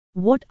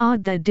What are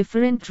the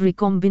different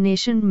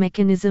recombination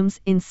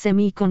mechanisms in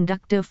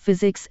semiconductor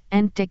physics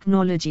and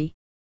technology?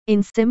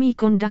 In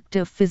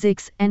semiconductor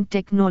physics and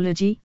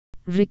technology,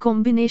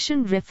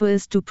 recombination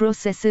refers to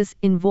processes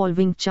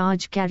involving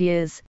charge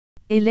carriers,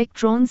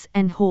 electrons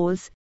and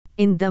holes,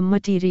 in the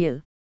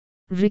material.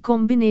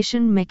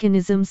 Recombination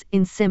mechanisms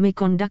in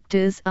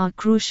semiconductors are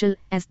crucial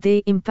as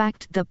they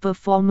impact the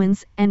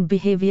performance and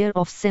behavior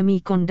of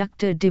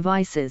semiconductor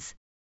devices.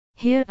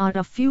 Here are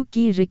a few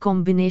key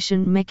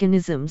recombination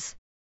mechanisms.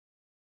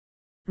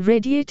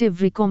 Radiative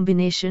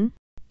recombination.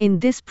 In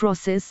this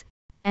process,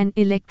 an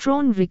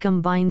electron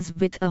recombines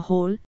with a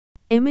hole,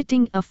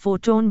 emitting a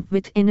photon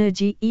with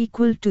energy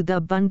equal to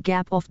the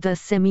bandgap of the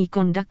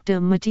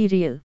semiconductor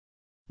material.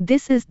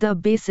 This is the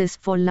basis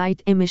for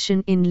light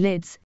emission in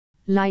LEDs,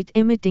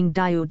 light-emitting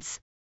diodes.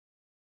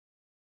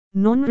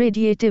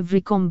 Non-radiative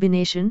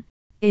recombination.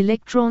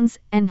 Electrons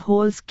and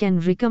holes can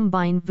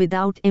recombine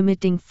without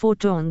emitting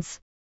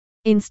photons.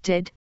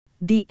 Instead,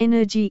 the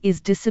energy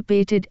is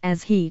dissipated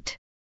as heat.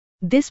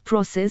 This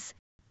process,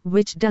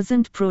 which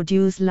doesn't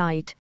produce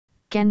light,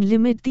 can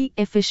limit the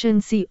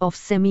efficiency of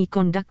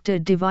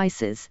semiconductor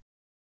devices.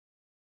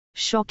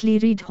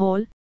 Shockley-Reed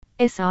Hall,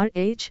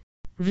 SRH,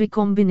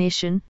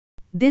 recombination.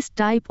 This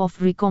type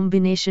of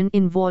recombination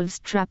involves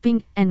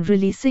trapping and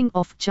releasing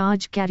of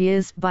charge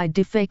carriers by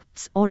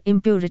defects or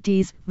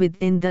impurities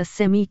within the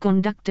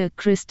semiconductor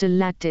crystal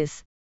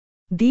lattice.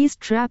 These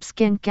traps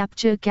can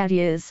capture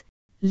carriers,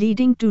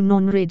 leading to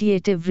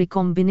non-radiative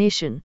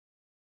recombination.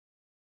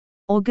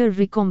 Auger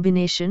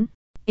recombination.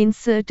 In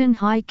certain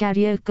high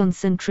carrier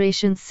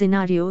concentration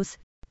scenarios,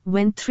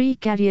 when three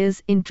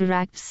carriers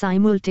interact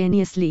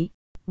simultaneously,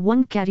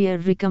 one carrier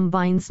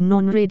recombines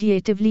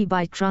non-radiatively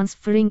by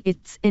transferring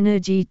its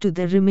energy to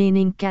the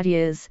remaining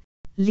carriers,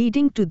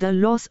 leading to the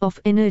loss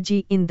of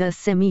energy in the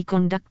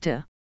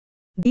semiconductor.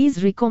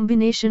 These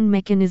recombination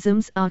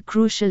mechanisms are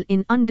crucial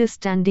in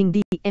understanding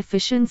the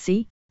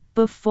efficiency,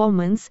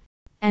 performance,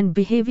 and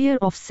behavior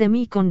of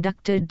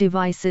semiconductor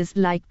devices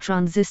like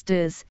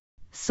transistors,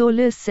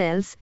 solar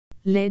cells,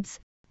 LEDs,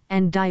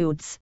 and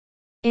diodes.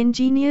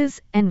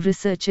 Engineers and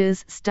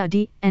researchers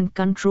study and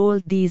control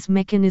these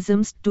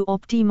mechanisms to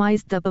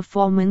optimize the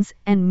performance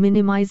and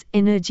minimize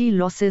energy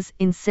losses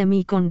in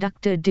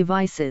semiconductor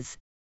devices.